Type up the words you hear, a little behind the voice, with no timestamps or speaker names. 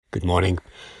Good morning.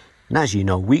 And as you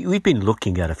know, we've been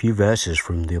looking at a few verses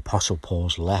from the Apostle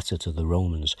Paul's letter to the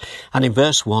Romans. And in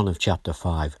verse 1 of chapter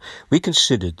 5, we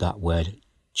considered that word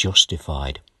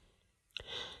justified.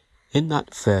 In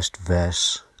that first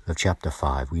verse of chapter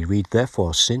 5, we read,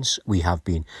 "Therefore, since we have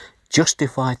been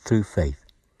justified through faith,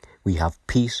 we have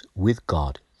peace with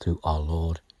God through our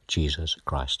Lord Jesus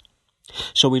Christ."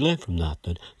 So we learn from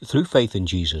that through faith in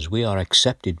Jesus, we are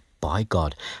accepted by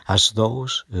God as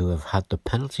those who have had the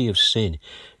penalty of sin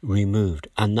removed.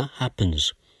 And that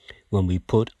happens when we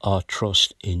put our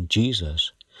trust in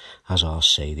Jesus as our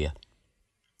Saviour.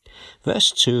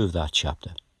 Verse 2 of that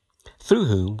chapter, "Through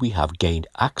whom we have gained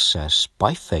access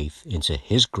by faith into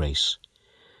his grace,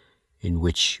 in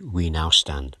which we now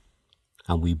stand,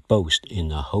 and we boast in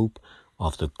the hope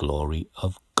of the glory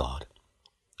of God."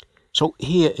 So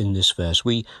here in this verse,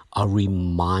 we are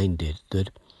reminded that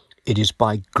it is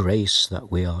by grace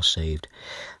that we are saved,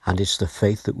 and it's the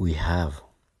faith that we have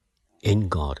in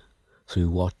God through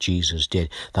what Jesus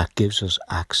did that gives us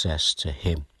access to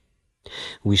him.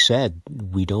 We said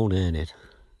we don't earn it,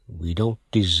 we don't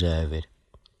deserve it,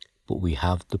 but we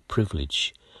have the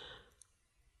privilege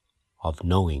of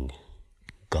knowing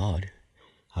God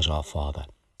as our Father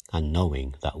and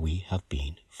knowing that we have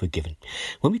been forgiven.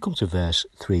 When we come to verse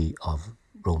 3 of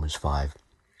Romans 5,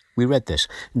 we read this,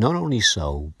 "Not only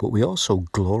so, but we also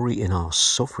glory in our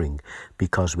suffering,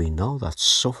 because we know that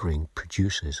suffering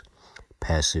produces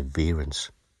perseverance."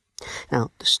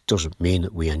 Now, this doesn't mean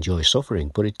that we enjoy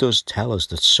suffering, but it does tell us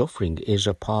that suffering is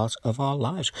a part of our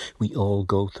lives. We all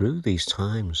go through these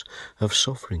times of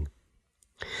suffering.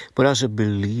 But as a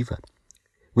believer,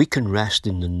 we can rest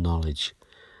in the knowledge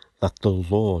that the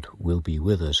Lord will be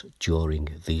with us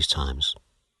during these times.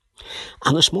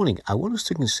 And this morning, I want us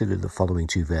to consider the following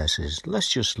two verses. Let's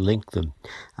just link them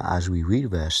as we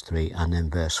read verse 3 and then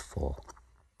verse 4.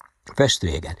 Verse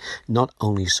 3 again, "Not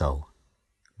only so,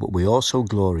 but we also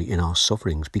glory in our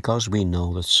sufferings, because we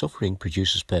know that suffering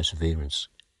produces perseverance."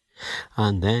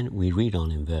 And then we read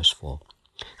on in verse 4,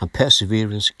 "And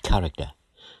perseverance, character,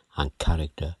 and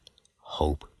character,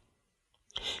 hope."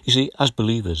 You see, as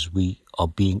believers, we are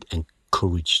being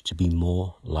encouraged to be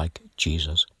more like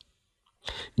Jesus,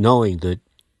 knowing that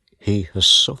he has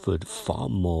suffered far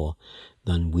more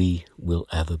than we will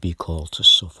ever be called to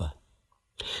suffer.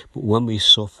 But when we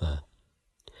suffer,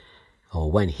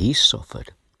 or when he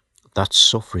suffered, that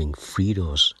suffering freed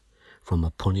us from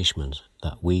a punishment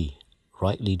that we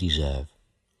rightly deserve,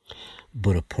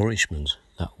 but a punishment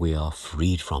that we are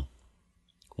freed from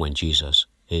when Jesus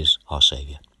is our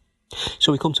Saviour.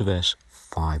 So we come to verse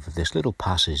 5 of this little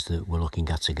passage that we're looking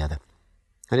at together.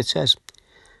 And it says,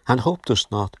 "And hope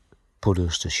does not put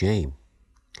us to shame,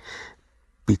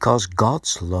 because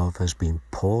God's love has been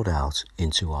poured out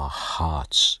into our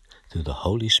hearts through the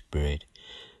Holy Spirit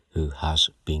who has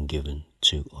been given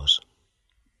to us."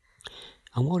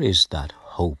 And what is that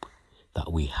hope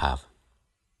that we have?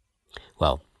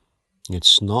 Well,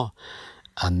 it's not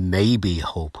a maybe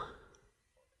hope.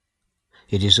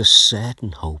 It is a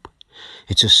certain hope.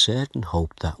 It's a certain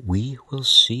hope that we will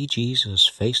see Jesus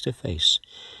face to face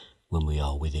when we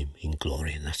are with him in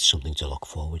glory. And that's something to look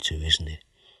forward to, isn't it?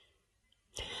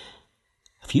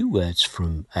 A few words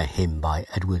from a hymn by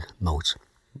Edward Mote.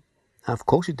 I've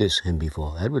quoted this hymn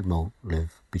before. Edward Mote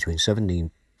lived between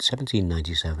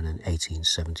 1797 and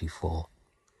 1874.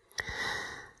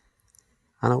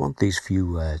 And I want these few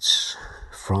words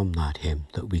from that hymn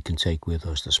that we can take with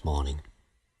us this morning.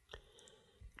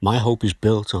 "My hope is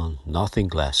built on nothing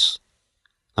less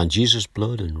than Jesus'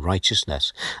 blood and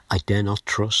righteousness. I dare not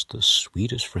trust the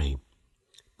sweetest frame,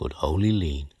 but wholly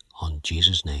lean on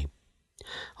Jesus' name.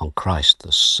 On Christ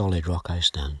the solid rock I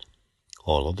stand.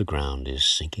 All of the ground is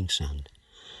sinking sand.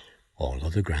 All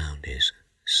of the ground is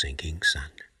sinking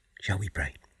sand." Shall we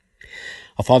pray?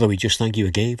 Our Father, we just thank you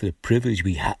again for the privilege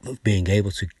we have of being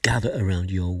able to gather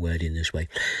around your word in this way.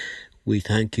 We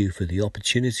thank you for the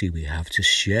opportunity we have to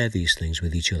share these things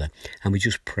with each other. And we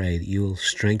just pray that you will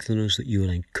strengthen us, that you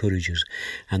will encourage us,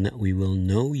 and that we will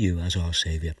know you as our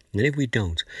Saviour. And if we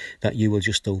don't, that you will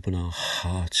just open our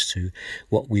hearts to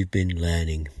what we've been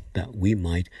learning, that we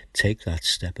might take that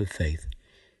step of faith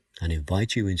and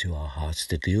invite you into our hearts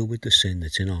to deal with the sin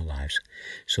that's in our lives,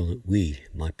 so that we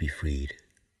might be freed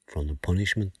from the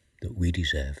punishment that we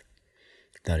deserve.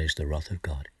 That is the wrath of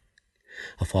God.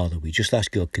 Our Father, we just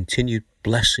ask your continued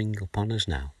blessing upon us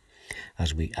now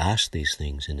as we ask these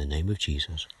things in the name of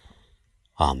Jesus.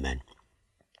 Amen.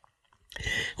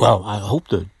 Well, I hope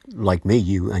that, like me,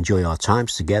 you enjoy our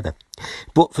times together.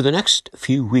 But for the next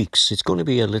few weeks, it's going to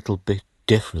be a little bit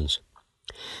different.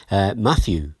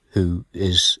 Matthew who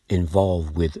is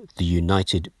involved with the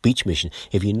United Beach Mission.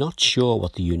 If you're not sure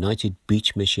what the United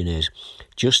Beach Mission is,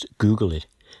 just Google it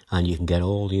and you can get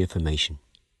all the information.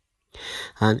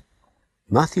 And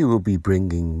Matthew will be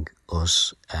bringing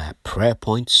us prayer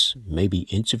points, maybe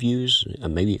interviews,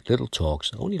 and maybe little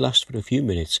talks that only last for a few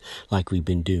minutes like we've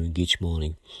been doing each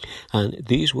morning. And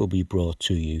these will be brought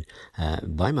to you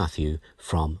by Matthew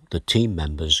from the team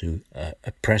members who are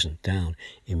present down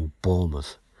in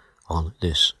Bournemouth on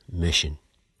this mission.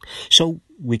 So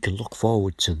we can look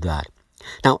forward to that.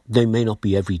 Now, they may not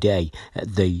be every day.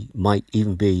 They might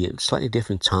even be at slightly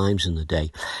different times in the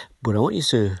day. But I want you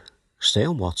to stay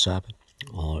on WhatsApp,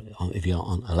 or if you're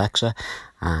on Alexa,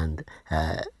 and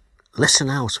listen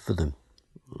out for them.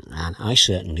 And I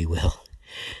certainly will.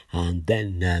 And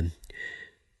then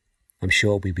I'm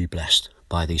sure we'll be blessed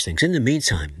by these things. In the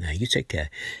meantime, you take care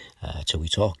till we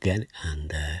talk again,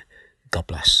 and God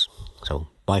bless. So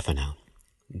bye for now.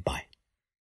 Bye.